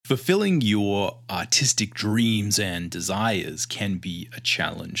Fulfilling your artistic dreams and desires can be a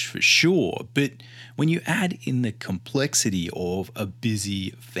challenge for sure, but when you add in the complexity of a busy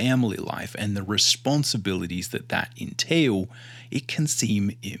family life and the responsibilities that entail, it can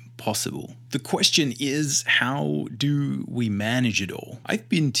seem impossible. The question is, how do we manage it all? I've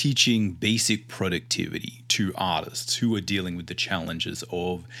been teaching basic productivity to artists who are dealing with the challenges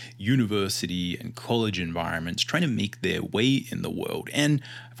of university and college environments, trying to make their way in the world. And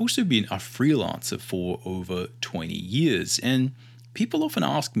I've also been a freelancer for over 20 years, and people often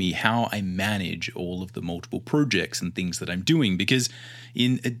ask me how I manage all of the multiple projects and things that I'm doing, because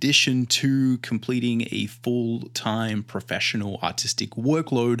in addition to completing a full-time professional artistic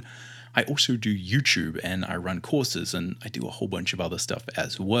workload, I also do YouTube and I run courses and I do a whole bunch of other stuff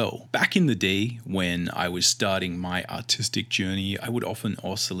as well. Back in the day when I was starting my artistic journey, I would often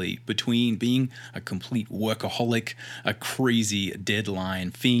oscillate between being a complete workaholic, a crazy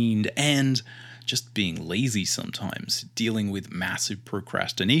deadline fiend, and just being lazy sometimes, dealing with massive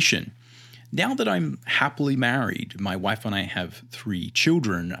procrastination. Now that I'm happily married, my wife and I have 3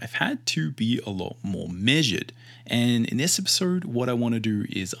 children, I've had to be a lot more measured. And in this episode, what I want to do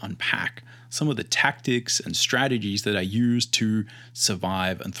is unpack some of the tactics and strategies that I use to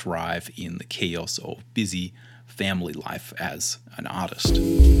survive and thrive in the chaos of busy family life as an artist.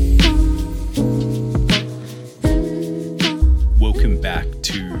 Welcome back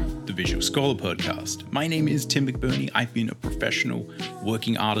to the Visual Scholar Podcast. My name is Tim McBurney. I've been a professional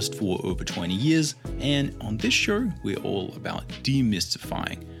working artist for over 20 years, and on this show, we're all about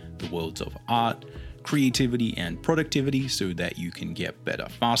demystifying the worlds of art, creativity, and productivity so that you can get better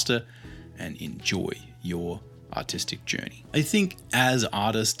faster and enjoy your artistic journey. I think as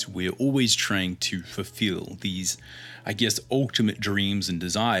artists, we're always trying to fulfill these, ultimate dreams and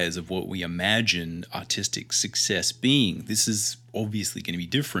desires of what we imagine artistic success being. This is obviously going to be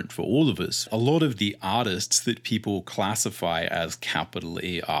different for all of us. A lot of the artists that people classify as capital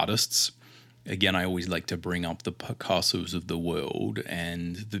A artists, again, I always like to bring up the Picassos of the world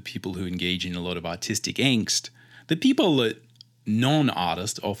and the people who engage in a lot of artistic angst. The people that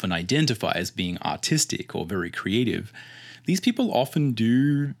non-artists often identify as being artistic or very creative, these people often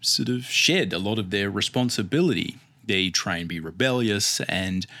do sort of shed a lot of their responsibility. They try and be rebellious,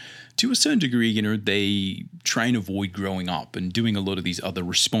 and to a certain degree, they try and avoid growing up and doing a lot of these other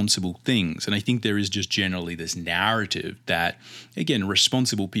responsible things. And I think there is just generally this narrative that, again,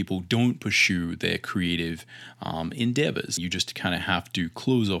 responsible people don't pursue their creative endeavors. You just kind of have to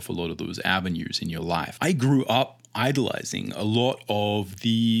close off a lot of those avenues in your life. I grew up idolizing a lot of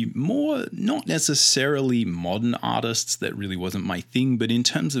the more not necessarily modern artists. That really wasn't my thing, but in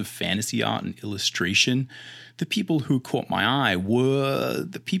terms of fantasy art and illustration, the people who caught my eye were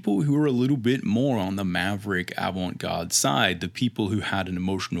the people who were a little bit more on the maverick avant-garde side, the people who had an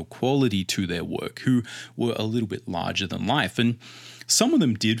emotional quality to their work, who were a little bit larger than life. And some of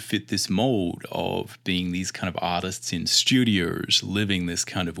them did fit this mold of being these kind of artists in studios, living this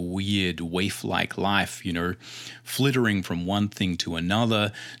kind of weird waif-like life, flittering from one thing to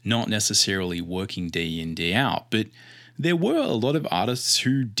another, not necessarily working day in, day out. But there were a lot of artists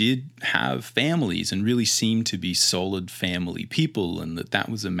who did have families and really seemed to be solid family people, and that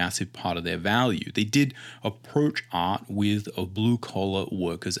was a massive part of their value. They did approach art with a blue-collar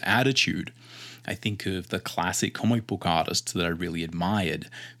worker's attitude. I think of the classic comic book artists that I really admired,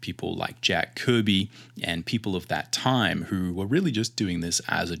 people like Jack Kirby and people of that time who were really just doing this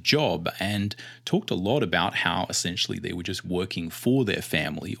as a job and talked a lot about how essentially they were just working for their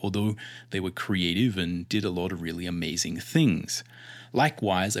family, although they were creative and did a lot of really amazing things.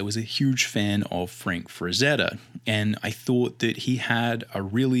 Likewise, I was a huge fan of Frank Frazetta, and I thought that he had a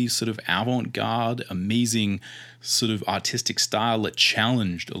really sort of avant-garde, amazing sort of artistic style that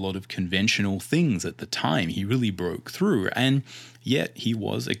challenged a lot of conventional things at the time. He really broke through, and yet he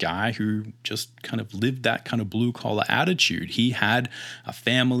was a guy who just kind of lived that kind of blue-collar attitude. He had a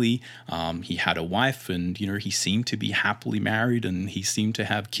family, he had a wife, and, he seemed to be happily married, and he seemed to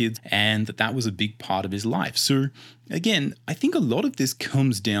have kids, and that was a big part of his life. So again, I think a lot of this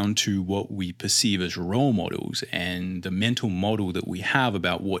comes down to what we perceive as role models and the mental model that we have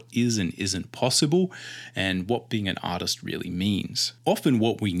about what is and isn't possible and what being an artist really means. Often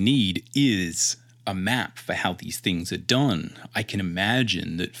what we need is a map for how these things are done. I can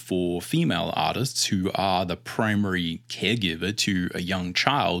imagine that for female artists who are the primary caregiver to a young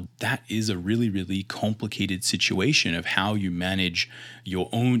child, that is a really, really complicated situation of how you manage your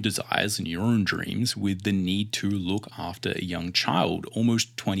own desires and your own dreams with the need to look after a young child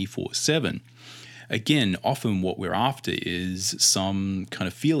almost 24/7. Again, often what we're after is some kind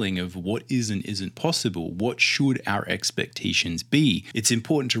of feeling of what is and isn't possible. What should our expectations be? It's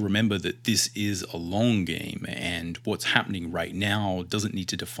important to remember that this is a long game, and what's happening right now doesn't need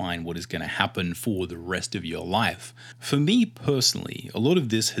to define what is going to happen for the rest of your life. For me personally, a lot of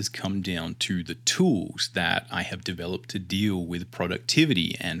this has come down to the tools that I have developed to deal with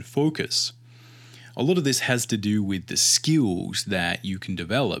productivity and focus. A lot of this has to do with the skills that you can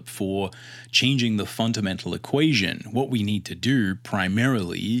develop for changing the fundamental equation. What we need to do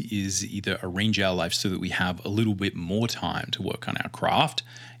primarily is either arrange our life so that we have a little bit more time to work on our craft,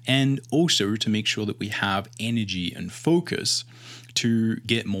 and also to make sure that we have energy and focus to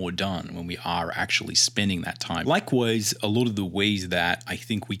get more done when we are actually spending that time. Likewise, a lot of the ways that I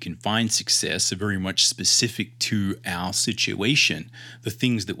think we can find success are very much specific to our situation, the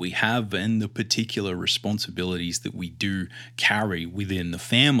things that we have and the particular responsibilities that we do carry within the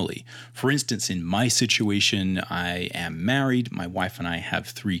family. For instance, in my situation, I am married. My wife and I have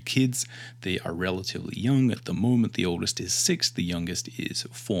 3 kids. They are relatively young at the moment. The oldest is 6, the youngest is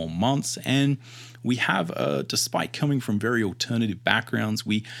 4 months, and we have, despite coming from very alternative backgrounds,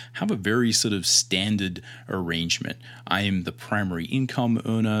 we have a very sort of standard arrangement. I am the primary income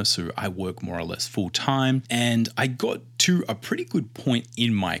earner, so I work more or less full time, and I got to a pretty good point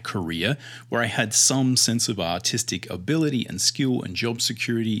in my career where I had some sense of artistic ability and skill and job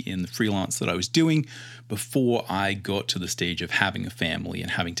security in the freelance that I was doing before I got to the stage of having a family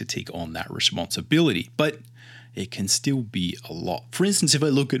and having to take on that responsibility. But it can still be a lot. For instance, if I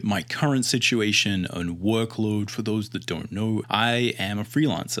look at my current situation and workload, for those that don't know, I am a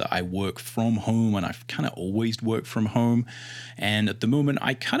freelancer. I work from home, and I've kind of always worked from home. And at the moment,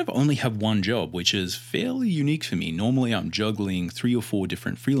 I kind of only have one job, which is fairly unique for me. Normally, I'm juggling 3 or 4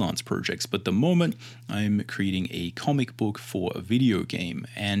 different freelance projects, but at the moment, I'm creating a comic book for a video game,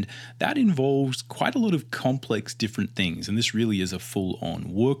 and that involves quite a lot of complex different things, and this really is a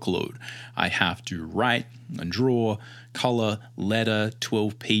full-on workload. I have to write and draw, color, letter,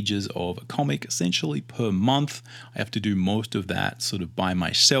 12 pages of a comic essentially per month. I have to do most of that sort of by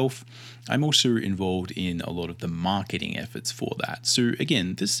myself. I'm also involved in a lot of the marketing efforts for that. So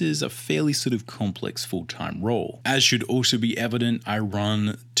again, this is a fairly sort of complex full-time role. As should also be evident, I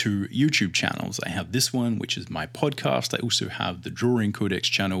run 2 YouTube channels. I have this one, which is my podcast. I also have the Drawing Codex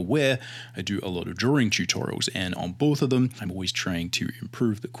channel where I do a lot of drawing tutorials, and on both of them, I'm always trying to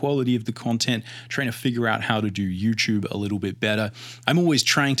improve the quality of the content, trying to figure out how to do YouTube a little bit better. I'm always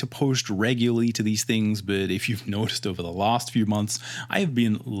trying to post regularly to these things, but if you've noticed over the last few months, I have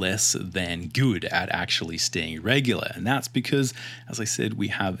been less than good at actually staying regular. And that's because, as I said, we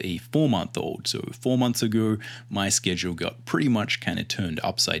have a 4-month-old. So 4 months ago, my schedule got pretty much kind of turned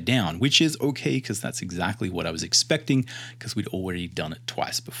upside down, which is okay because that's exactly what I was expecting because we'd already done it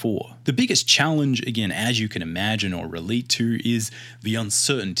twice before. The biggest challenge, again, as you can imagine or relate to, is the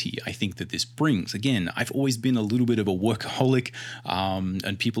uncertainty I think that this brings. Again, I've always been a little bit of a workaholic,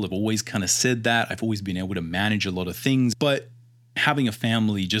 and people have always kind of said that. I've always been able to manage a lot of things, but having a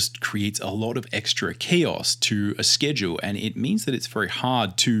family just creates a lot of extra chaos to a schedule, and it means that it's very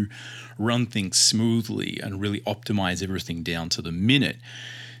hard to run things smoothly and really optimize everything down to the minute.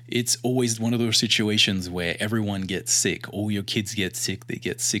 It's always one of those situations where everyone gets sick. All your kids get sick. They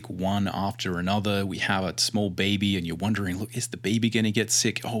get sick one after another. We have a small baby and you're wondering, look, is the baby going to get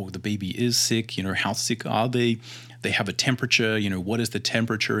sick? Oh, the baby is sick. How sick are they? They have a temperature, what is the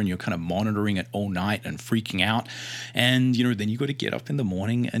temperature? And you're kind of monitoring it all night and freaking out. And, then you got to get up in the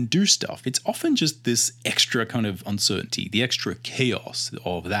morning and do stuff. It's often just this extra kind of uncertainty, the extra chaos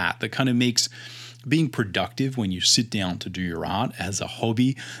of that kind of makes being productive when you sit down to do your art as a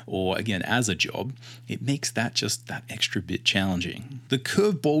hobby or, again, as a job, it makes that just that extra bit challenging. The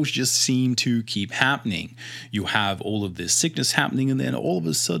curveballs just seem to keep happening. You have all of this sickness happening, and then all of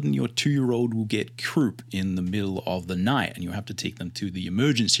a sudden your 2-year-old will get croup in the middle of the night, and you have to take them to the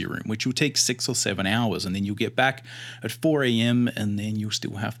emergency room, which will take 6 or 7 hours, and then you'll get back at 4 a.m., and then you'll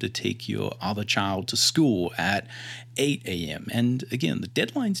still have to take your other child to school at 8 a.m. And again, the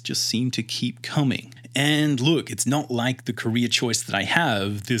deadlines just seem to keep coming. And look, it's not like the career choice that I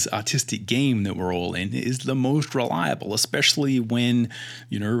have, this artistic game that we're all in, is the most reliable, especially when,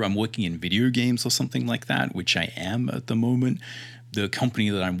 I'm working in video games or something like that, which I am at the moment. The company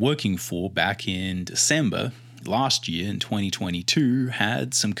that I'm working for back in December, last year in 2022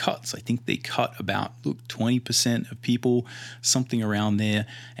 had some cuts. I think they cut about 20% of people, something around there.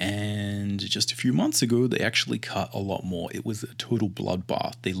 And just a few months ago, they actually cut a lot more. It was a total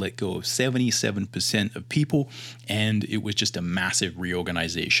bloodbath. They let go of 77% of people, and it was just a massive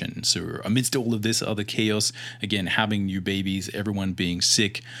reorganization. So amidst all of this other chaos, again, having new babies, everyone being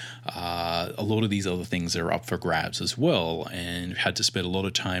sick, a lot of these other things are up for grabs as well, and had to spend a lot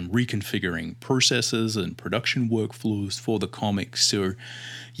of time reconfiguring processes and production workflows for the comics. So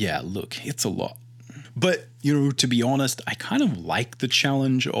yeah, look, it's a lot. But, to be honest, I kind of like the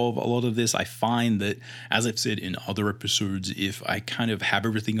challenge of a lot of this. I find that, as I've said in other episodes, if I kind of have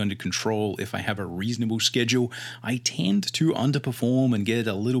everything under control, if I have a reasonable schedule, I tend to underperform and get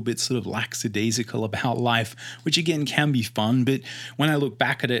a little bit sort of lackadaisical about life, which again can be fun. But when I look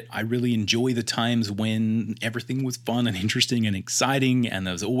back at it, I really enjoy the times when everything was fun and interesting and exciting, and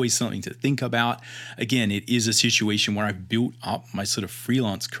there was always something to think about. Again, it is a situation where I've built up my sort of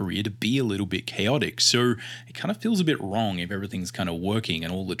freelance career to be a little bit chaotic. So it kind of feels a bit wrong if everything's kind of working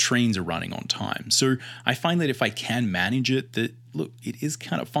and all the trains are running on time. So I find that if I can manage it, that look, it is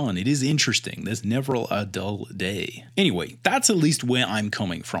kind of fun. It is interesting. There's never a dull day. Anyway, that's at least where I'm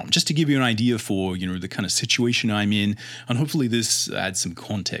coming from, just to give you an idea for, the kind of situation I'm in. And hopefully this adds some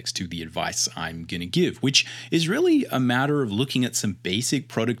context to the advice I'm going to give, which is really a matter of looking at some basic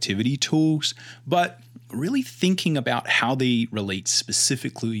productivity tools, but really thinking about how they relate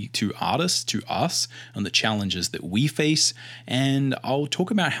specifically to artists, to us, and the challenges that we face. And I'll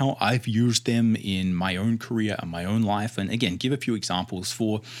talk about how I've used them in my own career and my own life. And again, give a few examples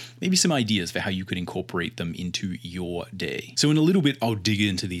for maybe some ideas for how you could incorporate them into your day. So in a little bit, I'll dig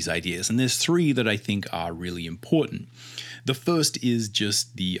into these ideas. And there's three that I think are really important. The first is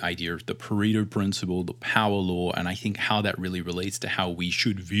just the idea of the Pareto principle, the power law, and I think how that really relates to how we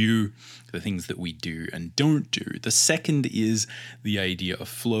should view the things that we do and don't do. The second is the idea of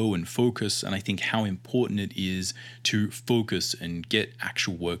flow and focus, and I think how important it is to focus and get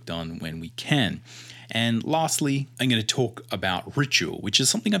actual work done when we can. And lastly, I'm going to talk about ritual, which is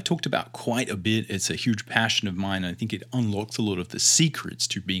something I've talked about quite a bit. It's a huge passion of mine, and I think it unlocks a lot of the secrets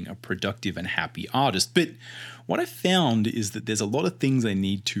to being a productive and happy artist. But what I found is that there's a lot of things I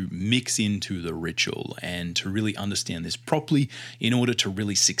need to mix into the ritual and to really understand this properly in order to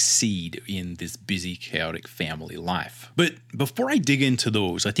really succeed in this busy, chaotic family life. But before I dig into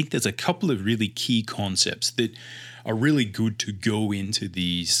those, I think there's a couple of really key concepts that are really good to go into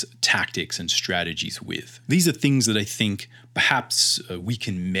these tactics and strategies with. These are things that I think perhaps we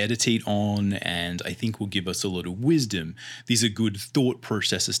can meditate on, and I think will give us a lot of wisdom. These are good thought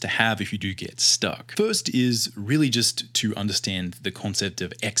processes to have if you do get stuck. First is really just to understand the concept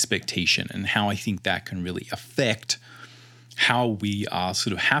of expectation and how I think that can really affect how we are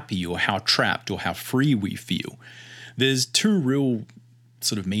sort of happy or how trapped or how free we feel. There's two real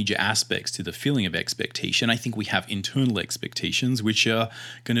sort of major aspects to the feeling of expectation. I think we have internal expectations, which are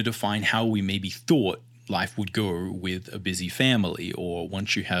going to define how we maybe thought life would go with a busy family, or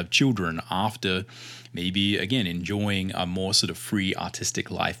once you have children, after maybe, again, enjoying a more sort of free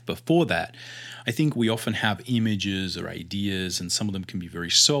artistic life before that. I think we often have images or ideas, and some of them can be very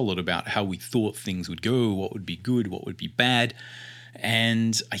solid about how we thought things would go, what would be good, what would be bad.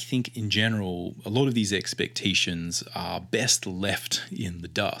 And I think in general, a lot of these expectations are best left in the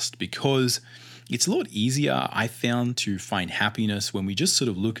dust, because it's a lot easier, I found, to find happiness when we just sort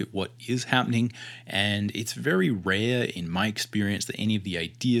of look at what is happening. And it's very rare in my experience that any of the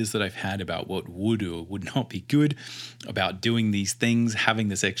ideas that I've had about what would or would not be good about doing these things, having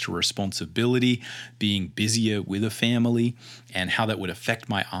this extra responsibility, being busier with a family, and how that would affect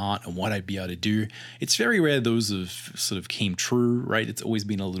my art and what I'd be able to do. It's very rare those have sort of came true, right? It's always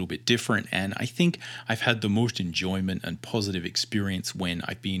been a little bit different. And I think I've had the most enjoyment and positive experience when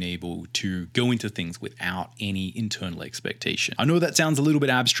I've been able to go into things without any internal expectation. I know that sounds a little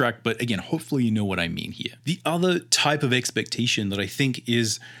bit abstract, but again, hopefully you know what I mean here. The other type of expectation that I think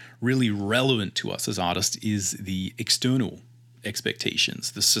is really relevant to us as artists is the external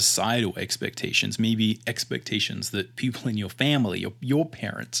expectations, the societal expectations, maybe expectations that people in your family or your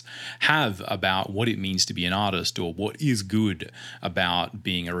parents have about what it means to be an artist, or what is good about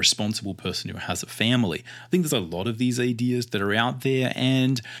being a responsible person who has a family. I think there's a lot of these ideas that are out there,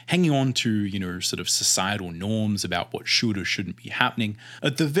 and hanging on to, sort of societal norms about what should or shouldn't be happening,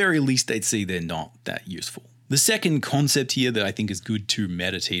 at the very least, I'd say they're not that useful. The second concept here that I think is good to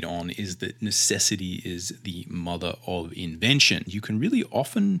meditate on is that necessity is the mother of invention. You can really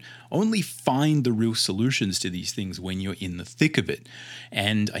often only find the real solutions to these things when you're in the thick of it.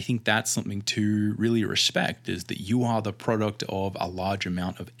 And I think that's something to really respect, is that you are the product of a large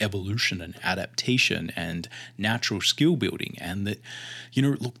amount of evolution and adaptation and natural skill building. And that,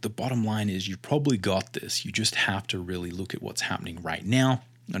 look, the bottom line is you've probably got this. You just have to really look at what's happening right now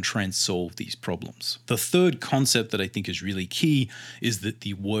and try and solve these problems. The third concept that I think is really key is that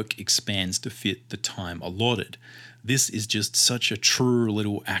the work expands to fit the time allotted. This is just such a true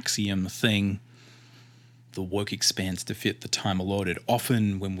little axiom thing. The work expands to fit the time allotted.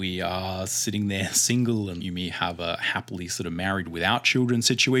 Often when we are sitting there single, and you may have a happily sort of married without children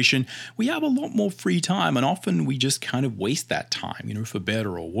situation, we have a lot more free time, and often we just kind of waste that time, for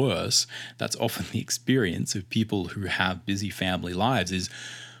better or worse. That's often the experience of people who have busy family lives is,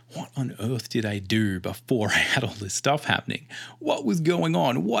 what on earth did I do before I had all this stuff happening? What was going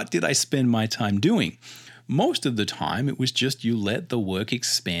on? What did I spend my time doing? Most of the time, it was just you let the work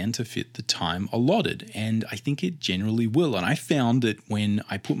expand to fit the time allotted, and I think it generally will. And I found that when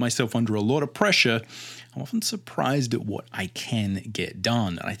I put myself under a lot of pressure, I'm often surprised at what I can get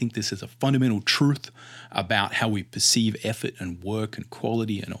done. And I think this is a fundamental truth about how we perceive effort and work and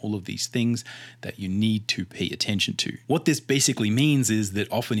quality and all of these things that you need to pay attention to. What this basically means is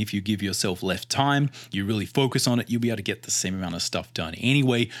that often if you give yourself left time, you really focus on it, you'll be able to get the same amount of stuff done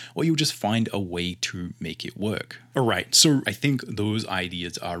anyway, or you'll just find a way to make it work. All right, so I think those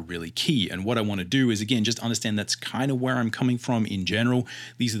ideas are really key. And what I want to do is, again, just understand that's kind of where I'm coming from in general.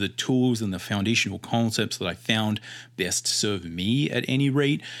 These are the tools and the foundational concepts that I found best serve me at any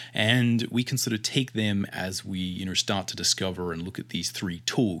rate. And we can sort of take them as we, start to discover and look at these three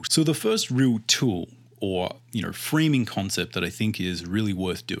tools. So the first real tool or framing concept that I think is really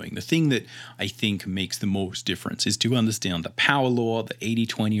worth doing, the thing that I think makes the most difference, is to understand the power law, the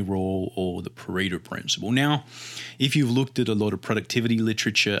 80-20 rule, or the Pareto principle. Now, if you've looked at a lot of productivity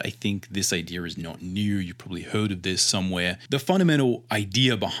literature, I think this idea is not new. You've probably heard of this somewhere. The fundamental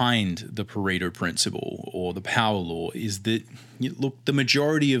idea behind the Pareto principle or the power law is that, look, the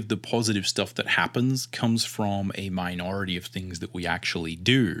majority of the positive stuff that happens comes from a minority of things that we actually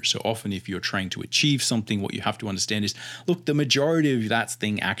do. So often if you're trying to achieve something, what you have to understand is, look, the majority of that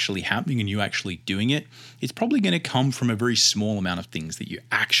thing actually happening and you actually doing it, it's probably going to come from a very small amount of things that you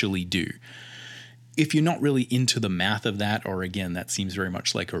actually do. If you're not really into the math of that, or again, that seems very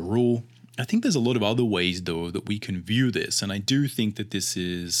much like a rule, I think there's a lot of other ways, though, that we can view this. And I do think that this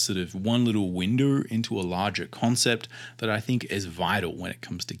is sort of one little window into a larger concept that I think is vital when it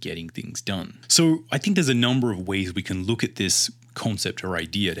comes to getting things done. So I think there's a number of ways we can look at this concept or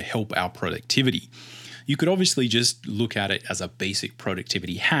idea to help our productivity. You could obviously just look at it as a basic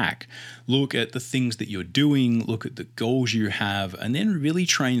productivity hack. Look at the things that you're doing, look at the goals you have, and then really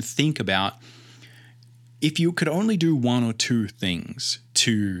try and think about, if you could only do one or two things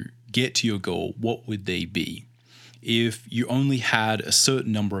to get to your goal, what would they be? If you only had a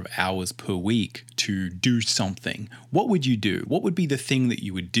certain number of hours per week to do something, what would you do? What would be the thing that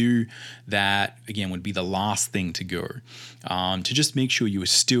you would do that, again, would be the last thing to go? To just make sure you were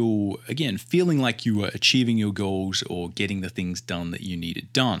still, again, feeling like you were achieving your goals or getting the things done that you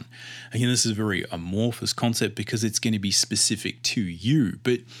needed done. Again, this is a very amorphous concept because it's going to be specific to you,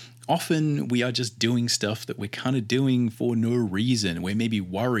 but often we are just doing stuff that we're kind of doing for no reason. We're maybe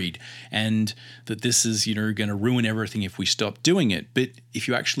worried and that this is, going to ruin everything if we stop doing it. But if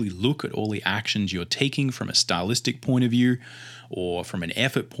you actually look at all the actions you're taking from a stylistic point of view or from an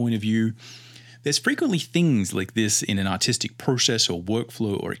effort point of view, there's frequently things like this in an artistic process or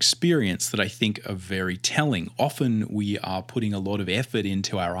workflow or experience that I think are very telling. Often we are putting a lot of effort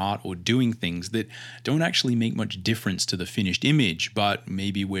into our art or doing things that don't actually make much difference to the finished image, but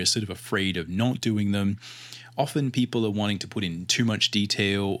maybe we're sort of afraid of not doing them. Often people are wanting to put in too much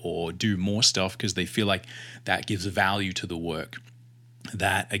detail or do more stuff because they feel like that gives value to the work.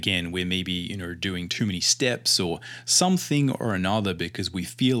 That, again, we're maybe, doing too many steps or something or another because we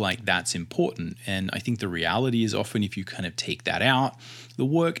feel like that's important. And I think the reality is often if you kind of take that out, the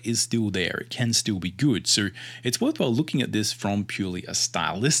work is still there. It can still be good. So it's worthwhile looking at this from purely a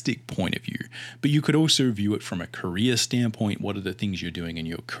stylistic point of view. But you could also view it from a career standpoint. What are the things you're doing in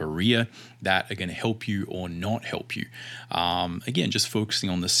your career that are going to help you or not help you? Again, just focusing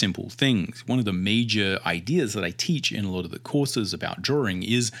on the simple things. One of the major ideas that I teach in a lot of the courses about drawing exploring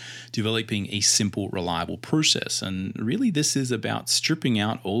is developing a simple, reliable process. And really, this is about stripping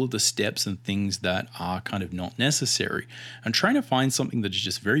out all of the steps and things that are kind of not necessary and trying to find something that is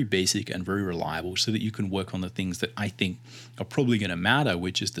just very basic and very reliable so that you can work on the things that I think are probably going to matter,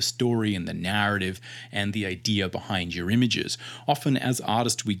 which is the story and the narrative and the idea behind your images. Often as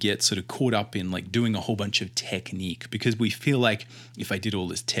artists, we get sort of caught up in like doing a whole bunch of technique because we feel like if I did all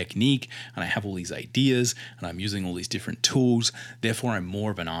this technique and I have all these ideas and I'm using all these different tools, therefore I'm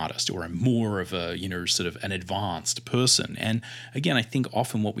more of an artist or I'm more of a, sort of an advanced person. And again, I think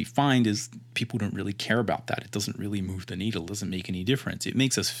often what we find is people don't really care about that. It doesn't really move the needle, doesn't make any difference. It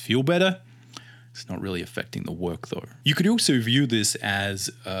makes us feel better. It's not really affecting the work, though. You could also view this as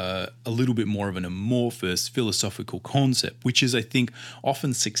a little bit more of an amorphous philosophical concept, which is, I think,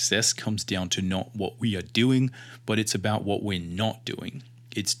 often success comes down to not what we are doing, but it's about what we're not doing.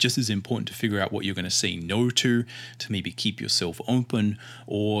 It's just as important to figure out what you're going to say no to maybe keep yourself open,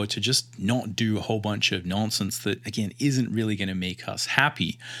 or to just not do a whole bunch of nonsense that, again, isn't really going to make us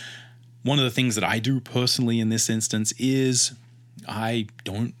happy. One of the things that I do personally in this instance is I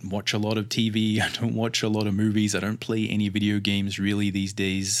don't watch a lot of TV. I don't watch a lot of movies. I don't play any video games really these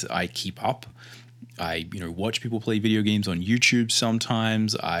days. I keep up. I, watch people play video games on YouTube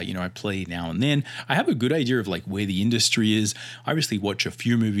sometimes. I play now and then. I have a good idea of like where the industry is. I obviously watch a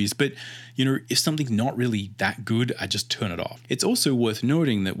few movies, but if something's not really that good, I just turn it off. It's also worth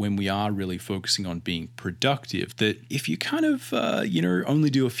noting that when we are really focusing on being productive, that if you kind of, only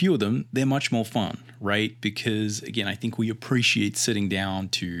do a few of them, they're much more fun, right? Because again, I think we appreciate sitting down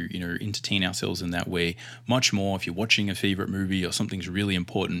to, entertain ourselves in that way much more. If you're watching a favorite movie or something's really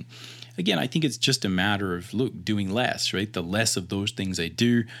important, again, I think it's just a matter of, doing less, right? The less of those things I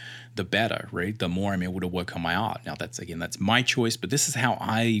do, the better, right? The more I'm able to work on my art. Now, that's my choice, but this is how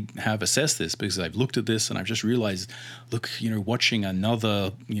I have assessed this because I've looked at this and I've just realized, watching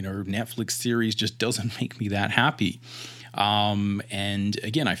another, Netflix series just doesn't make me that happy. And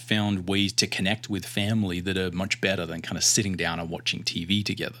again, I found ways to connect with family that are much better than kind of sitting down and watching TV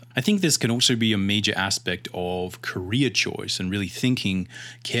together. I think this can also be a major aspect of career choice and really thinking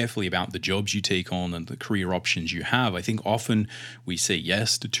carefully about the jobs you take on and the career options you have. I think often we say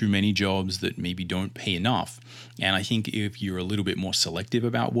yes to too many jobs that maybe don't pay enough. And I think if you're a little bit more selective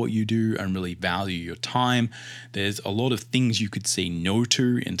about what you do and really value your time, there's a lot of things you could say no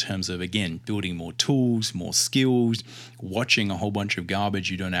to in terms of, again, building more tools, more skills, watching a whole bunch of garbage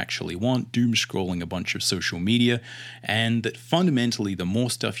you don't actually want, doom scrolling a bunch of social media, and that fundamentally the more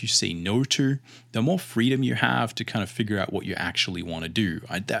stuff you say no to, the more freedom you have to kind of figure out what you actually want to do.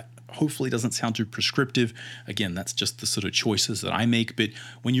 That hopefully doesn't sound too prescriptive. Again, that's just the sort of choices that I make. But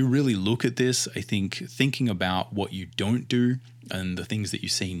when you really look at this, I think thinking about what you don't do and the things that you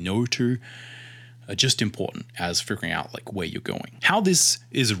say no to are just important as figuring out like where you're going. How this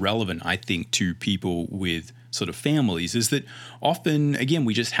is relevant, I think, to people with sort of families is that often, again,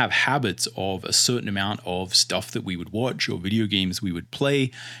 we just have habits of a certain amount of stuff that we would watch or video games we would play,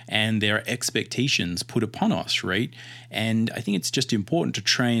 and there are expectations put upon us, right? And I think it's just important to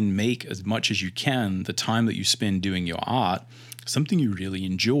try and make as much as you can the time that you spend doing your art something you really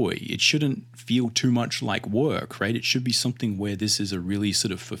enjoy. It shouldn't feel too much like work, right? It should be something where this is a really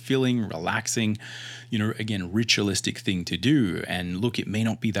sort of fulfilling, relaxing, again, ritualistic thing to do. And look, it may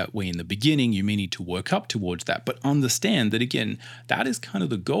not be that way in the beginning. You may need to work up towards that, but understand that, again, that is kind of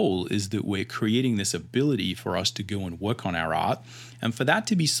the goal, is that we're creating this ability for us to go and work on our art and for that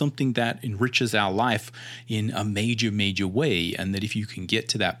to be something that enriches our life in a major, major way. And that if you can get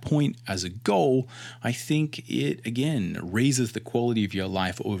to that point as a goal, I think it, again, raises the quality of your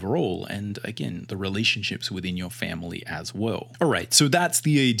life overall, and again, the relationships within your family as well. All right, so that's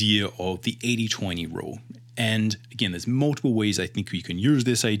the idea of the 80-20 rule. And again, there's multiple ways I think you can use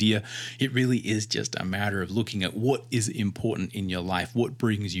this idea. It really is just a matter of looking at what is important in your life, what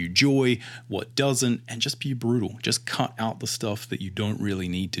brings you joy, what doesn't, and just be brutal. Just cut out the stuff that you don't really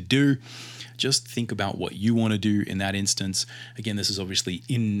need to do. Just think about what you want to do in that instance. Again, this is obviously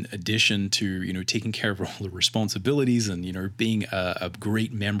in addition to, taking care of all the responsibilities and, being a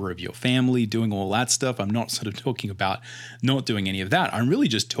great member of your family, doing all that stuff. I'm not sort of talking about not doing any of that. I'm really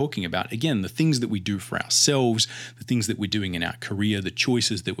just talking about, again, the things that we do for ourselves, the things that we're doing in our career, the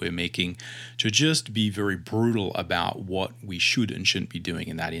choices that we're making, to just be very brutal about what we should and shouldn't be doing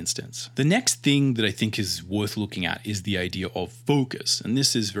in that instance. The next thing that I think is worth looking at is the idea of focus. And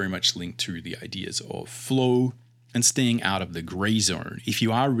this is very much linked to the ideas of flow and staying out of the gray zone. If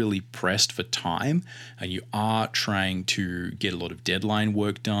you are really pressed for time and you are trying to get a lot of deadline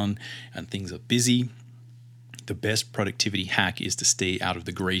work done and things are busy, the best productivity hack is to stay out of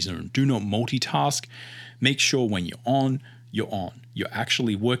the gray zone. Do not multitask. Make sure when you're on, you're on. You're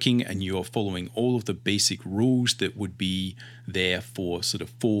actually working and you're following all of the basic rules that would be there for sort of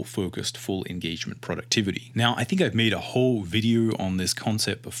full focused, full engagement productivity. Now, I think I've made a whole video on this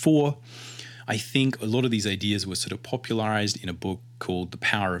concept before. I think a lot of these ideas were sort of popularized in a book called The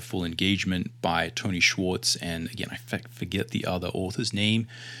Power of Full Engagement by Tony Schwartz. And again, I forget the other author's name.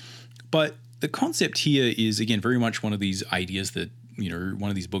 But the concept here is, again, very much one of these ideas that, one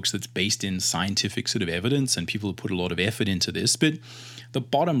of these books that's based in scientific sort of evidence, and people have put a lot of effort into this. But the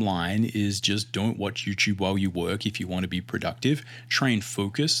bottom line is just don't watch YouTube while you work if you want to be productive. Try and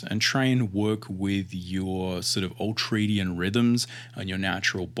focus and try and work with your sort of ultradian rhythms and your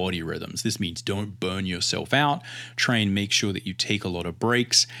natural body rhythms. This means don't burn yourself out. Try and make sure that you take a lot of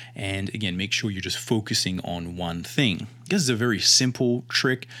breaks. And again, make sure you're just focusing on one thing. This is a very simple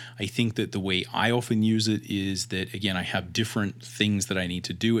trick. I think that the way I often use it is that, again, I have different things that I need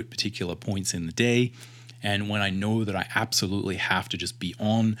to do at particular points in the day. And when I know that I absolutely have to just be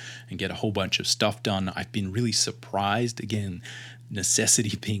on and get a whole bunch of stuff done, I've been really surprised, again,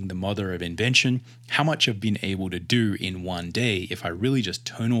 necessity being the mother of invention, how much I've been able to do in one day if I really just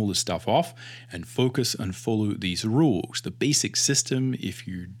turn all the stuff off and focus and follow these rules. The basic system, if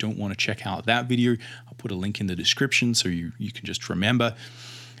you don't want to check out that video, I'll put a link in the description so you can just remember,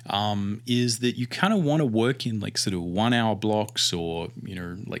 is that you kind of want to work in like sort of 1 hour blocks or,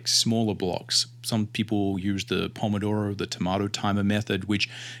 like smaller blocks. Some people use the Pomodoro, the tomato timer method, which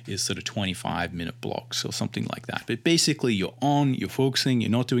is sort of 25-minute blocks or something like that. But basically you're on, you're focusing, you're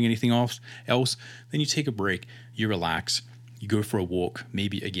not doing anything else. Then you take a break, you relax, you go for a walk.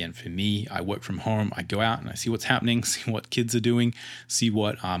 Maybe, again, for me, I work from home. I go out and I see what's happening, see what kids are doing, see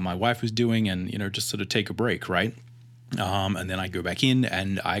what my wife is doing, and, just sort of take a break, right? And then I go back in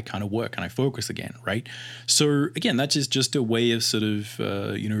and I kind of work and I focus again, right? So again, that's just a way of sort of,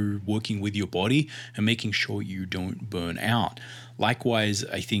 working with your body and making sure you don't burn out. Likewise,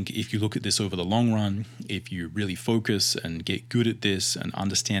 I think if you look at this over the long run, if you really focus and get good at this and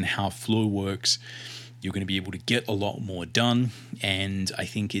understand how flow works, you're going to be able to get a lot more done. And I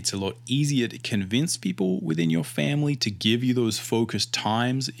think it's a lot easier to convince people within your family to give you those focused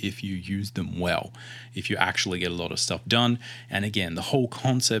times if you use them well, if you actually get a lot of stuff done. And again, the whole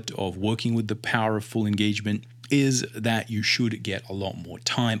concept of working with the power of full engagement is that you should get a lot more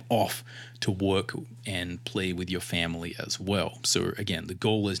time off to work and play with your family as well. So again, the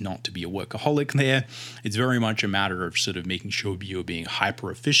goal is not to be a workaholic there. It's very much a matter of sort of making sure you're being hyper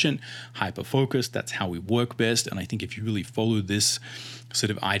efficient, hyper focused. That's how we work best. And I think if you really follow this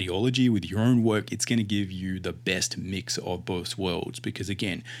sort of ideology with your own work, it's going to give you the best mix of both worlds, because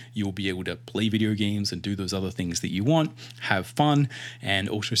again, you'll be able to play video games and do those other things that you want, have fun, and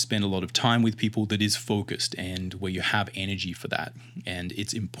also spend a lot of time with people that is focused and where you have energy for that. And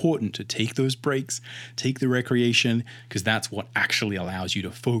it's important to take those breaks, take the recreation, because that's what actually allows you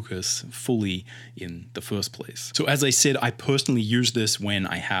to focus fully in the first place. So as I said, I personally use this when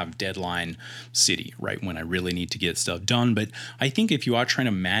I have deadline city, right? When I really need to get stuff done. But I think if you are trying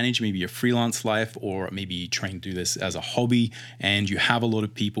to manage maybe a freelance life, or maybe trying to do this as a hobby, and you have a lot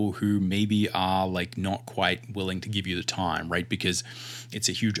of people who maybe are like not quite willing to give you the time, right? Because it's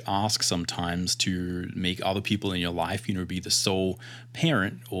a huge ask sometimes to make other people in your life, be the sole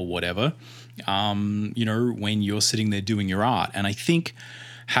parent or whatever, when you're sitting there doing your art. And I think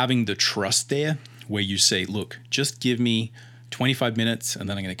having the trust there where you say, look, just give me 25 minutes and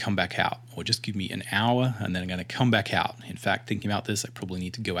then I'm going to come back out, or just give me an hour and then I'm going to come back out. In fact, thinking about this, I probably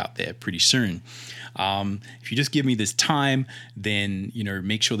need to go out there pretty soon. If you just give me this time, then,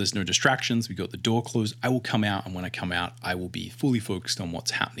 make sure there's no distractions. We got the door closed. I will come out. And when I come out, I will be fully focused on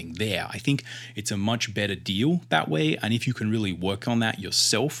what's happening there. I think it's a much better deal that way. And if you can really work on that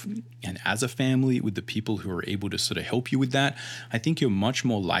yourself and as a family with the people who are able to sort of help you with that, I think you're much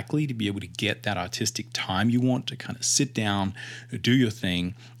more likely to be able to get that artistic time you want to kind of sit down, do your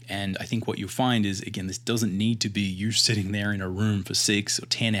thing. And I think what you'll find is, again, this doesn't need to be you sitting there in a room for 6 or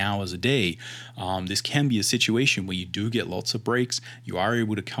 10 hours a day. This can be a situation where you do get lots of breaks. You are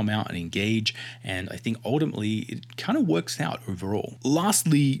able to come out and engage. And I think ultimately it kind of works out overall.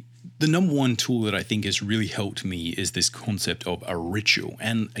 Lastly, the number one tool that I think has really helped me is this concept of a ritual.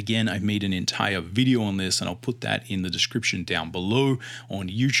 And again, I've made an entire video on this, and I'll put that in the description down below on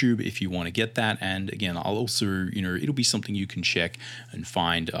YouTube if you want to get that. And again, I'll also, it'll be something you can check and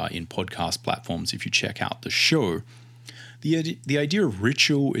find in podcast platforms if you check out the show. The idea of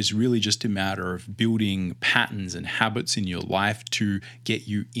ritual is really just a matter of building patterns and habits in your life to get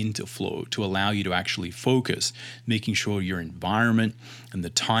you into flow, to allow you to actually focus, making sure your environment and the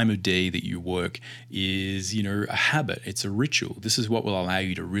time of day that you work is, a habit. It's a ritual. This is what will allow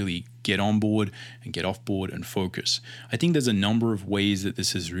you to really get on board and get off board and focus. I think there's a number of ways that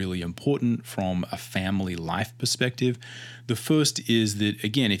this is really important from a family life perspective. The first is that,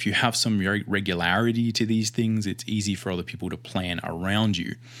 again, if you have some regularity to these things, it's easy for other people to plan around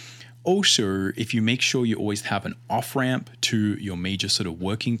you. Also, if you make sure you always have an off-ramp to your major sort of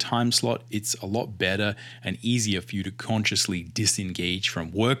working time slot, it's a lot better and easier for you to consciously disengage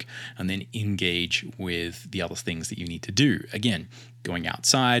from work and then engage with the other things that you need to do. Again, going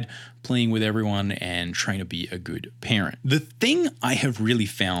outside, playing with everyone, and trying to be a good parent. The thing I have really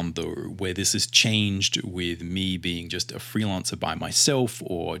found, though, where this has changed with me being just a freelancer by myself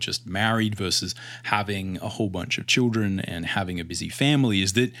or just married versus having a whole bunch of children and having a busy family,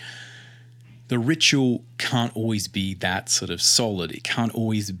 is that the ritual can't always be that sort of solid. It can't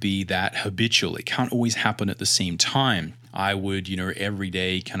always be that habitual. It can't always happen at the same time. I would, every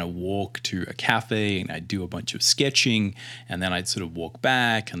day kind of walk to a cafe and I'd do a bunch of sketching, and then I'd sort of walk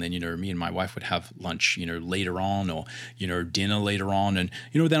back, and then, me and my wife would have lunch, later on, or, dinner later on. And,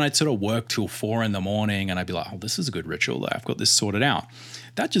 then I'd sort of work till 4 a.m. and I'd be like, oh, this is a good ritual. I've got this sorted out.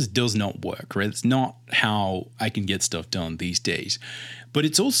 That just does not work, right? It's not how I can get stuff done these days. But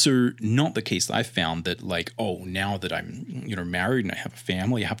it's also not the case that I found that now that I'm, married and I have a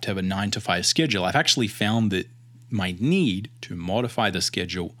family, I have to have a 9-to-5 schedule. I've actually found that my need to modify the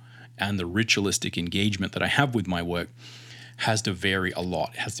schedule and the ritualistic engagement that I have with my work has to vary a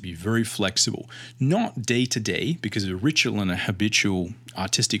lot. It has to be very flexible, not day to day, because a ritual and a habitual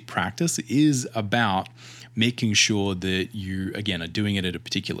artistic practice is about making sure that you, again, are doing it at a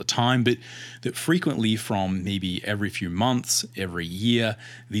particular time, but that frequently from maybe every few months, every year,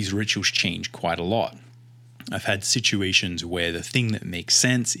 these rituals change quite a lot. I've had situations where the thing that makes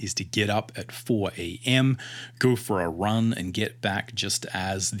sense is to get up at 4 a.m., go for a run, and get back just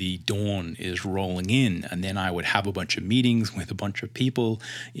as the dawn is rolling in. And then I would have a bunch of meetings with a bunch of people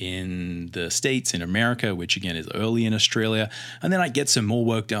in the States, in America, which again is early in Australia. And then I'd get some more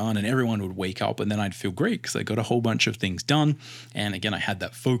work done and everyone would wake up, and then I'd feel great because I got a whole bunch of things done. And again, I had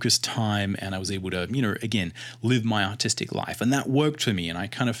that focus time and I was able to, again, live my artistic life. And that worked for me, and I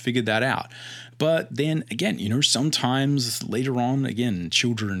kind of figured that out. But then again, sometimes later on, again,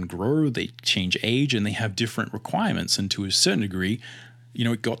 children grow, they change age, and they have different requirements. And to a certain degree,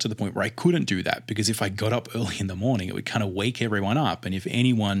 it got to the point where I couldn't do that, because if I got up early in the morning, it would kind of wake everyone up. And if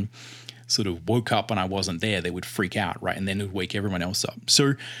anyone sort of woke up and I wasn't there, they would freak out, right? And then it would wake everyone else up.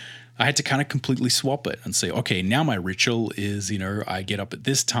 So I had to kind of completely swap it and say, okay, now my ritual is, I get up at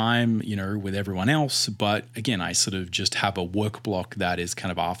this time, with everyone else. But again, I sort of just have a work block that is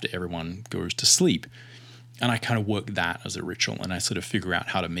kind of after everyone goes to sleep. And I kind of work that as a ritual, and I sort of figure out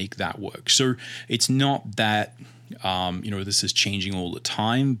how to make that work. So it's not that, this is changing all the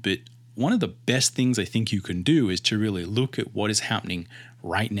time, but one of the best things I think you can do is to really look at what is happening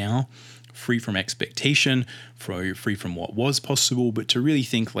right now, free from expectation, free from what was possible, but to really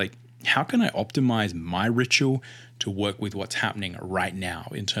think how can I optimize my ritual to work with what's happening right now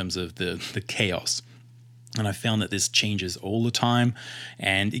in terms of the chaos? And I found that this changes all the time.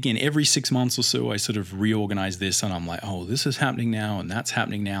 And again, every 6 months or so, I sort of reorganize this, and I'm like, oh, this is happening now and that's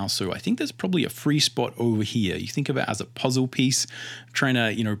happening now. So I think there's probably a free spot over here. You think of it as a puzzle piece, trying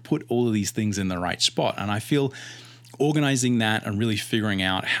to, put all of these things in the right spot. And I feel organizing that and really figuring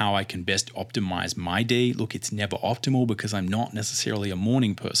out how I can best optimize my day. Look, it's never optimal because I'm not necessarily a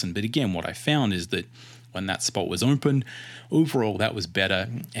morning person. But again, what I found is that when that spot was open, overall, that was better.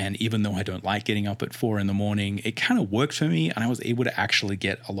 And even though I don't like getting up at 4 a.m, it kind of worked for me, and I was able to actually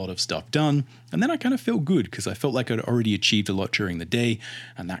get a lot of stuff done. And then I kind of felt good because I felt like I'd already achieved a lot during the day,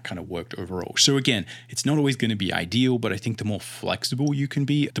 and that kind of worked overall. So again, it's not always going to be ideal, but I think the more flexible you can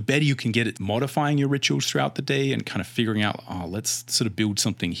be, the better you can get at modifying your rituals throughout the day and kind of figuring out, let's sort of build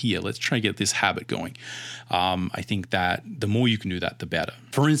something here. Let's try to get this habit going. I think that the more you can do that, the better.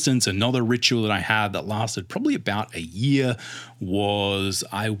 For instance, another ritual that I had that lasted probably about a year was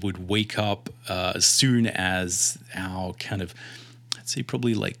I would wake up as soon as our kind of, I'd say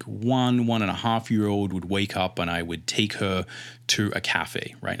probably 1.5-year-old would wake up, and I would take her to a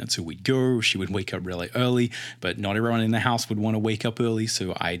cafe, right? And so we'd go, she would wake up really early, but not everyone in the house would want to wake up early.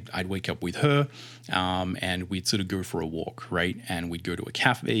 So I'd wake up with her, and we'd sort of go for a walk, right? And we'd go to a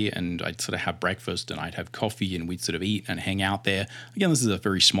cafe, and I'd sort of have breakfast, and I'd have coffee, and we'd sort of eat and hang out there. Again, this is a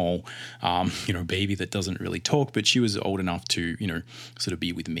very small, baby that doesn't really talk, but she was old enough to, sort of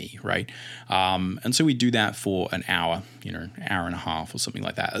be with me, right? And so we'd do that for an hour, hour and a half or something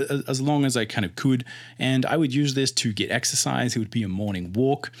like that, as long as I kind of could. And I would use this to get exercise. It would be a morning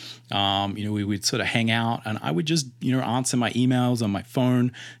walk. We would sort of hang out, and I would just, answer my emails on my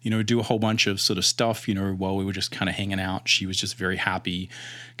phone, do a whole bunch of sort of stuff, while we were just kind of hanging out. She was just very happy,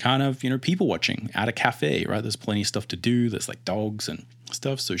 kind of, people watching at a cafe, right? There's plenty of stuff to do. There's like dogs and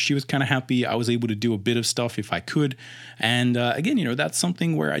stuff. So she was kind of happy. I was able to do a bit of stuff if I could. And again, that's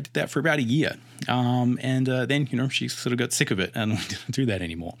something where I did that for about a year. Then, she sort of got sick of it and didn't do that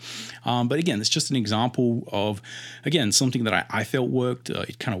anymore. But again, it's just an example of, again, something that I felt worked.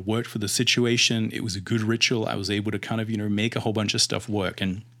 It kind of worked for the situation. It was a good ritual. I was able to kind of, make a whole bunch of stuff work.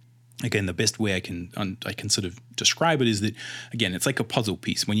 And again, the best way I can sort of describe it is that, again, it's like a puzzle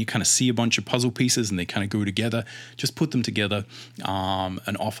piece. When you kind of see a bunch of puzzle pieces and they kind of go together, just put them together.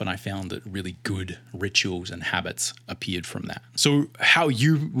 And often I found that really good rituals and habits appeared from that. So how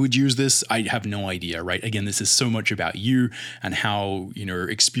you would use this, I have no idea, right? Again, this is so much about you and how,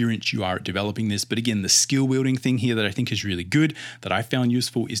 experienced you are at developing this. But again, the skill building thing here that I think is really good, that I found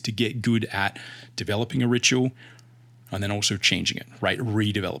useful, is to get good at developing a ritual, and then also changing it, right?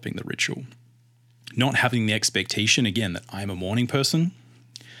 Redeveloping the ritual. Not having the expectation, again, that I'm a morning person.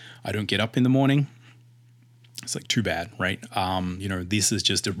 I don't get up in the morning. It's like too bad, right? This is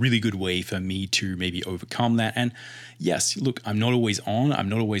just a really good way for me to maybe overcome that. And yes, look, I'm not always on. I'm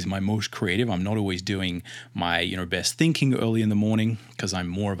not always my most creative. I'm not always doing my, best thinking early in the morning because I'm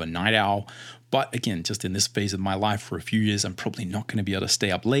more of a night owl. But again, just in this phase of my life for a few years, I'm probably not going to be able to stay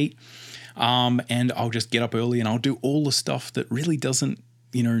up late. And I'll just get up early and I'll do all the stuff that really doesn't,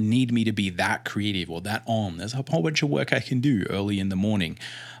 need me to be that creative or that on. There's a whole bunch of work I can do early in the morning.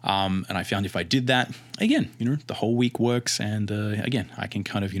 And I found if I did that, again, the whole week works. And again, I can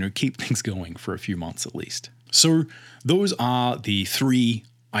kind of, keep things going for a few months at least. So those are the 3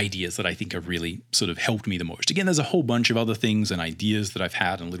 ideas that I think have really sort of helped me the most. Again, there's a whole bunch of other things and ideas that I've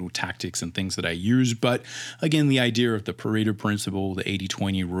had and little tactics and things that I use. But again, the idea of the Pareto principle, the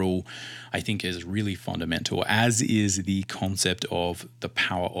 80-20 rule, I think is really fundamental, as is the concept of the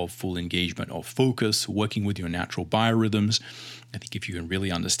power of full engagement, of focus, working with your natural biorhythms. I think if you can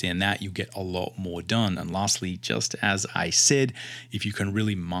really understand that, you get a lot more done. And lastly, just as I said, if you can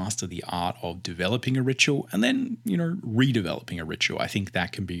really master the art of developing a ritual and then, redeveloping a ritual, I think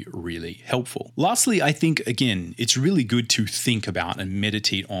that can be really helpful. Lastly, I think, again, it's really good to think about and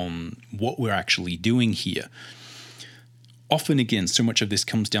meditate on what we're actually doing here. Often, again, so much of this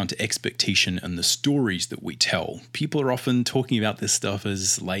comes down to expectation and the stories that we tell. People are often talking about this stuff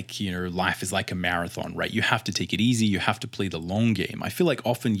as like, life is like a marathon, right? You have to take it easy. You have to play the long game. I feel like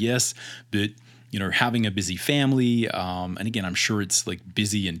often, yes, but having a busy family, and again, I'm sure it's like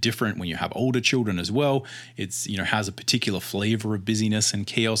busy and different when you have older children as well. It's, has a particular flavor of busyness and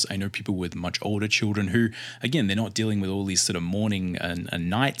chaos. I know people with much older children who, again, they're not dealing with all these sort of morning and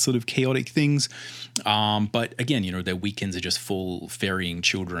night sort of chaotic things. But again, their weekends are just full ferrying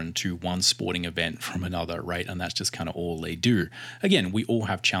children to one sporting event from another, right? And that's just kind of all they do. Again, we all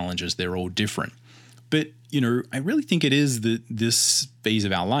have challenges. They're all different. But, I really think it is that this phase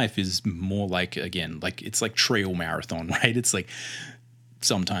of our life is more like, again, like it's like trail marathon, right? It's like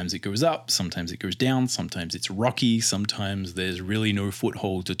sometimes it goes up, sometimes it goes down, sometimes it's rocky, sometimes there's really no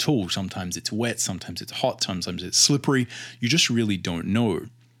foothold at all. Sometimes it's wet, sometimes it's hot, sometimes it's slippery. You just really don't know.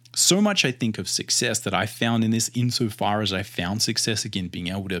 So much, I think, of success that I found in this, insofar as I found success, again, being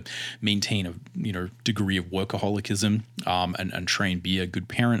able to maintain a degree of workaholicism and try and be a good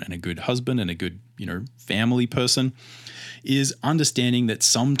parent and a good husband and a good family person, is understanding that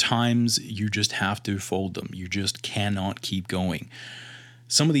sometimes you just have to fold them. You just cannot keep going.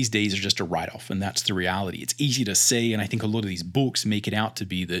 Some of these days are just a write-off, and that's the reality. It's easy to say, and I think a lot of these books make it out to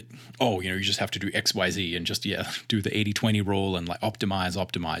be that, you just have to do X, Y, Z and just, do the 80-20 rule and like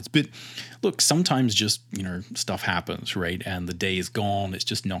optimize. But look, sometimes just, stuff happens, right? And the day is gone. It's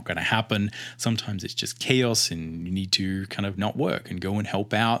just not going to happen. Sometimes it's just chaos and you need to kind of not work and go and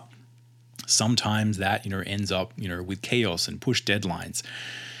help out. Sometimes that, ends up, with chaos and push deadlines.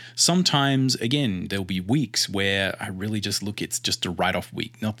 Sometimes, again, there'll be weeks where I really just look, it's just a write-off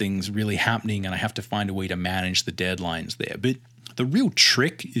week. Nothing's really happening and I have to find a way to manage the deadlines there. But the real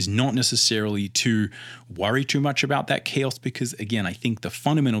trick is not necessarily to worry too much about that chaos because, again, I think the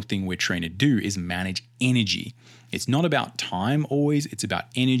fundamental thing we're trying to do is manage energy. It's not about time always, it's about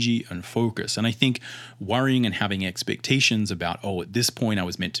energy and focus. And I think worrying and having expectations about, at this point I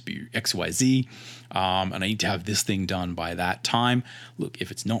was meant to be X, Y, Z, and I need to have this thing done by that time. Look,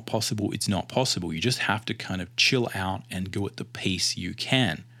 if it's not possible, it's not possible. You just have to kind of chill out and go at the pace you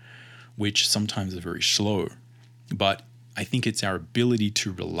can, which sometimes is very slow. But I think it's our ability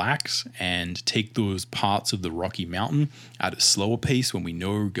to relax and take those parts of the Rocky Mountain at a slower pace when we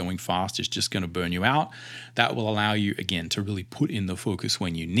know going fast is just going to burn you out. That will allow you, again, to really put in the focus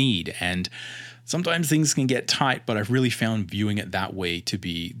when you need. And sometimes things can get tight, but I've really found viewing it that way to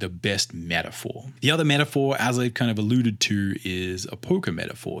be the best metaphor. The other metaphor, as I've kind of alluded to, is a poker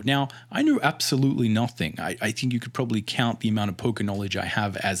metaphor. Now, I know absolutely nothing. I think you could probably count the amount of poker knowledge I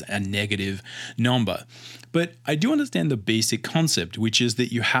have as a negative number. But I do understand the basic concept, which is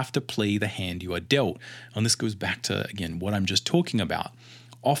that you have to play the hand you are dealt. And this goes back to, again, what I'm just talking about.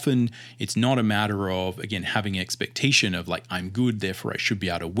 Often it's not a matter of, again, having an expectation of like, I'm good, therefore I should be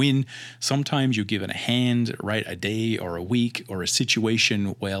able to win. Sometimes you're given a hand, right, a day or a week or a situation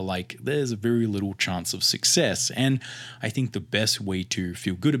where like there's a very little chance of success. And I think the best way to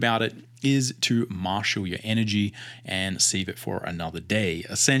feel good about it is to marshal your energy and save it for another day,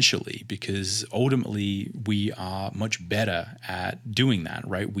 essentially, because ultimately we are much better at doing that,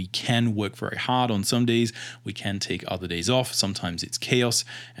 right? We can work very hard on some days. We can take other days off. Sometimes it's chaos.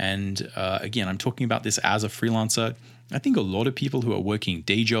 And again, I'm talking about this as a freelancer. I think a lot of people who are working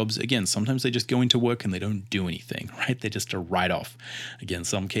day jobs, again, sometimes they just go into work and they don't do anything, right? They're just a write-off. Again,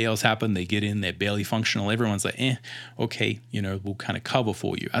 some chaos happen, they get in, they're barely functional. Everyone's like, okay, we'll kind of cover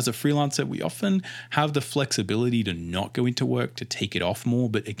for you. As a freelancer, we often have the flexibility to not go into work, to take it off more.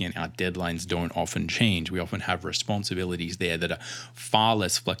 But again, our deadlines don't often change. We often have responsibilities there that are far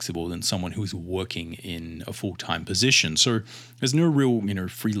less flexible than someone who's working in a full-time position. So there's no real,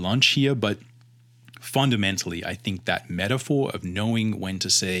 free lunch here, but fundamentally, I think that metaphor of knowing when to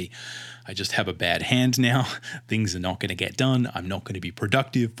say, I just have a bad hand now, things are not going to get done, I'm not going to be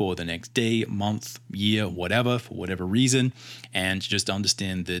productive for the next day, month, year, whatever, for whatever reason, and just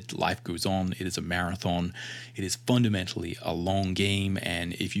understand that life goes on. It is a marathon. It is fundamentally a long game,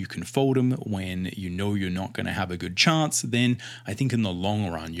 and if you can fold them when you know you're not going to have a good chance, then I think in the long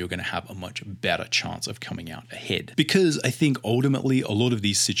run, you're going to have a much better chance of coming out ahead. Because I think ultimately, a lot of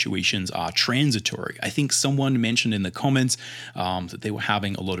these situations are transitory. I think someone mentioned in the comments that they were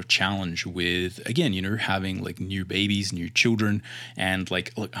having a lot of challenge with, again, having like new babies, new children, and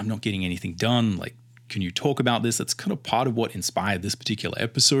like, look, I'm not getting anything done. Like, can you talk about this? That's kind of part of what inspired this particular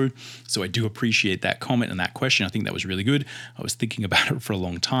episode. So I do appreciate that comment and that question. I think that was really good. I was thinking about it for a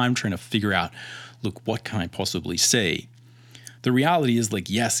long time, trying to figure out, look, what can I possibly say? The reality is, like,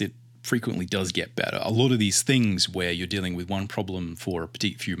 yes, it frequently does get better. A lot of these things where you're dealing with one problem for a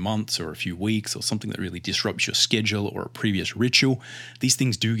few months or a few weeks or something that really disrupts your schedule or a previous ritual, these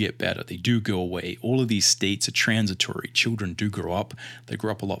things do get better. They do go away. All of these states are transitory. Children do grow up. They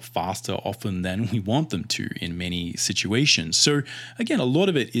grow up a lot faster often than we want them to in many situations. So again, a lot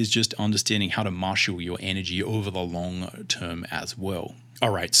of it is just understanding how to marshal your energy over the long term as well.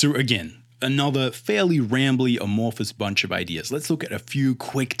 All right, so again, another fairly rambly, amorphous bunch of ideas. Let's look at a few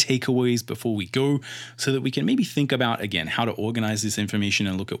quick takeaways before we go so that we can maybe think about, again, how to organize this information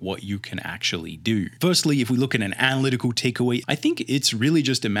and look at what you can actually do. Firstly, if we look at an analytical takeaway, I think it's really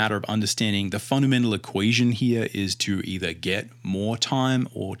just a matter of understanding the fundamental equation here is to either get more time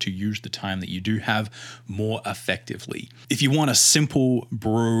or to use the time that you do have more effectively. If you want a simple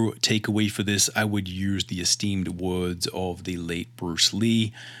bro takeaway for this, I would use the esteemed words of the late Bruce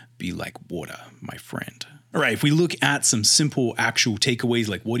Lee: be like water, my friend. All right, if we look at some simple actual takeaways,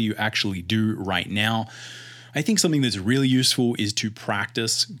 like what do you actually do right now? I think something that's really useful is to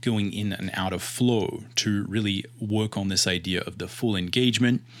practice going in and out of flow, to really work on this idea of the full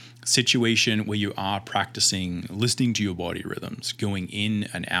engagement situation where you are practicing listening to your body rhythms, going in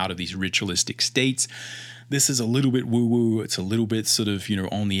and out of these ritualistic states. This is a little bit woo-woo. It's a little bit sort of,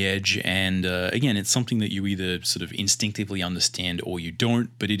 on the edge. And again, it's something that you either sort of instinctively understand or you don't,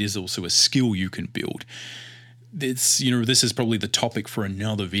 but it is also a skill you can build. It's, this is probably the topic for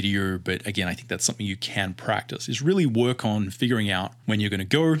another video, but again, I think that's something you can practice, is really work on figuring out when you're going to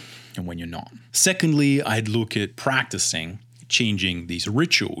go and when you're not. Secondly, I'd look at practicing changing these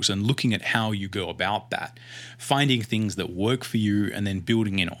rituals and looking at how you go about that, finding things that work for you and then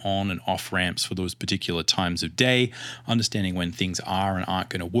building in on and off ramps for those particular times of day, understanding when things are and aren't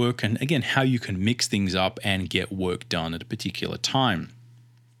going to work, and again, how you can mix things up and get work done at a particular time.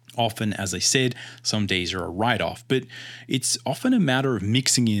 Often, as I said, some days are a write-off, but it's often a matter of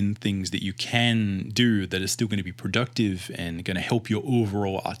mixing in things that you can do that are still going to be productive and going to help your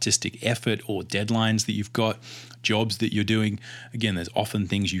overall artistic effort or deadlines that you've got, jobs that you're doing. Again, there's often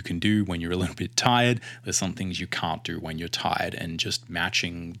things you can do when you're a little bit tired. There's some things you can't do when you're tired, and just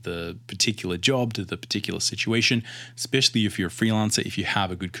matching the particular job to the particular situation, especially if you're a freelancer, if you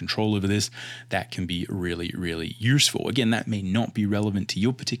have a good control over this, that can be really, really useful. Again, that may not be relevant to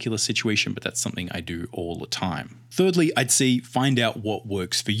your particular particular situation, but that's something I do all the time. Thirdly, I'd say find out what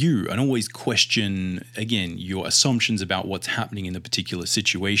works for you and always question, again, your assumptions about what's happening in the particular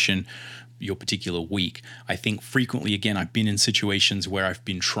situation, your particular week. I think frequently, again, I've been in situations where I've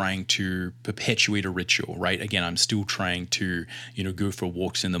been trying to perpetuate a ritual, right? Again, I'm still trying to, go for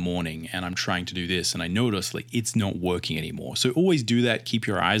walks in the morning, and I'm trying to do this, and I notice it's not working anymore. So always do that. Keep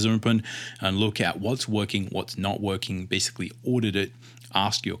your eyes open and look at what's working, what's not working, basically audit it,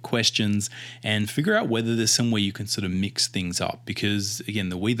 ask your questions, and figure out whether there's some way you can sort of mix things up. Because again,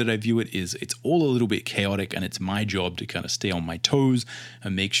 the way that I view it is it's all a little bit chaotic, and it's my job to kind of stay on my toes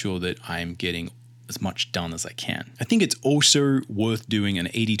and make sure that I'm getting as much done as I can. I think it's also worth doing an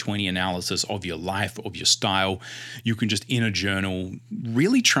 80-20 analysis of your life, of your style. You can just, in a journal,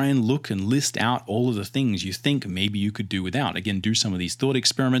 really try and look and list out all of the things you think maybe you could do without. Again, do some of these thought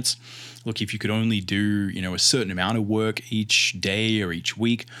experiments. Look, if you could only do, a certain amount of work each day or each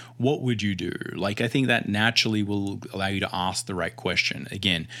week, what would you do? I think that naturally will allow you to ask the right question.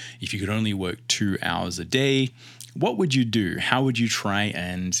 Again, if you could only work 2 hours a day, what would you do? How would you try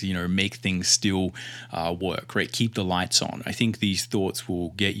and, make things still work, right? Keep the lights on. I think these thoughts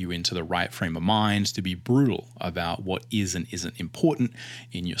will get you into the right frame of mind to be brutal about what is and isn't important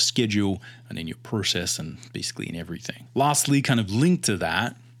in your schedule and in your process and basically in everything. Lastly, kind of linked to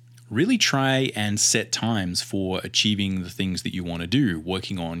that, really try and set times for achieving the things that you want to do,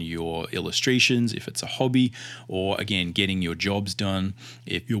 working on your illustrations if it's a hobby, or again, getting your jobs done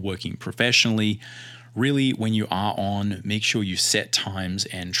if you're working professionally. Really, when you are on, make sure you set times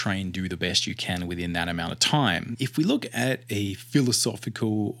and try and do the best you can within that amount of time. If we look at a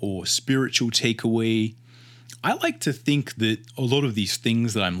philosophical or spiritual takeaway, I like to think that a lot of these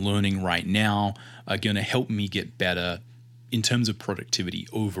things that I'm learning right now are going to help me get better in terms of productivity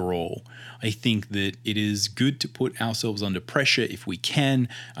overall. I think that it is good to put ourselves under pressure if we can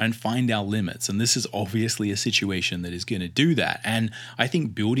and find our limits. And this is obviously a situation that is going to do that. And I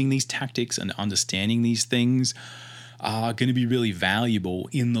think building these tactics and understanding these things are going to be really valuable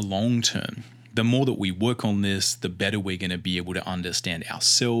in the long term. The more that we work on this, the better we're going to be able to understand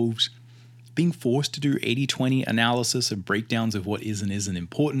ourselves. Being forced to do 80-20 analysis and breakdowns of what is and isn't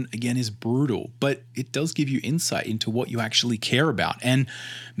important, again, is brutal, but it does give you insight into what you actually care about. And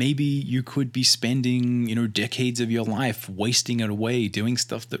maybe you could be spending, decades of your life wasting it away doing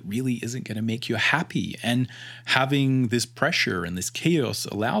stuff that really isn't going to make you happy. And having this pressure and this chaos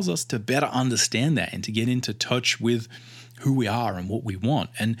allows us to better understand that and to get into touch with who we are and what we want.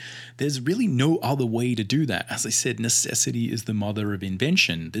 And there's really no other way to do that. As I said, necessity is the mother of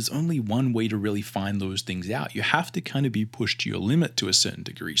invention. There's only one way to really find those things out. You have to kind of be pushed to your limit to a certain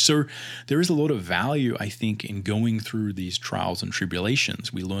degree. So there is a lot of value, I think, in going through these trials and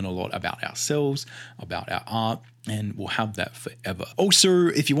tribulations. We learn a lot about ourselves, about our art, and we'll have that forever. Also,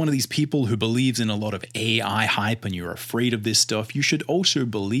 if you're one of these people who believes in a lot of AI hype and you're afraid of this stuff, you should also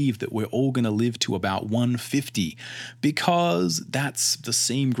believe that we're all going to live to about 150, because that's the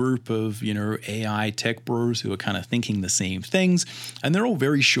same group of, AI tech bros who are kind of thinking the same things, and they're all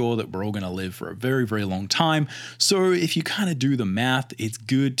very sure that we're all going to live for a very, very long time. So if you kind of do the math, it's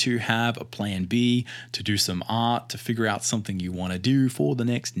good to have a plan B, to do some art, to figure out something you want to do for the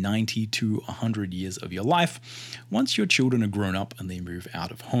next 90 to 100 years of your life once your children are grown up and they move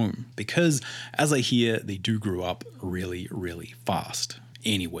out of home. Because as I hear, they do grow up really, really fast.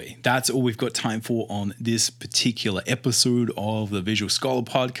 Anyway, that's all we've got time for on this particular episode of the Visual Scholar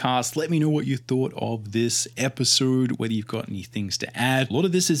Podcast. Let me know what you thought of this episode, whether you've got any things to add. A lot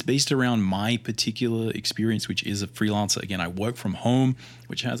of this is based around my particular experience, which is a freelancer. Again, I work from home,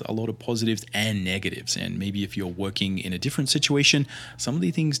 which has a lot of positives and negatives. And maybe if you're working in a different situation, some of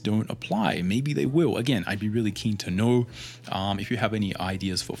these things don't apply. Maybe they will. Again, I'd be really keen to know if you have any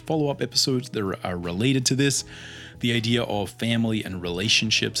ideas for follow-up episodes that are related to this. The idea of family and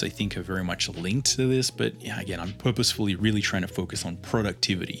relationships, I think, are very much linked to this. But yeah, again, I'm purposefully really trying to focus on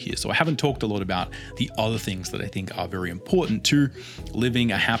productivity here. So I haven't talked a lot about the other things that I think are very important to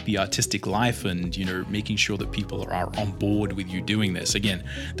living a happy artistic life and, making sure that people are on board with you doing this. Again,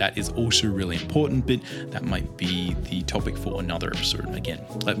 that is also really important, but that might be the topic for another episode. Again,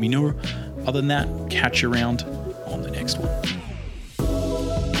 let me know. Other than that, catch you around on the next one.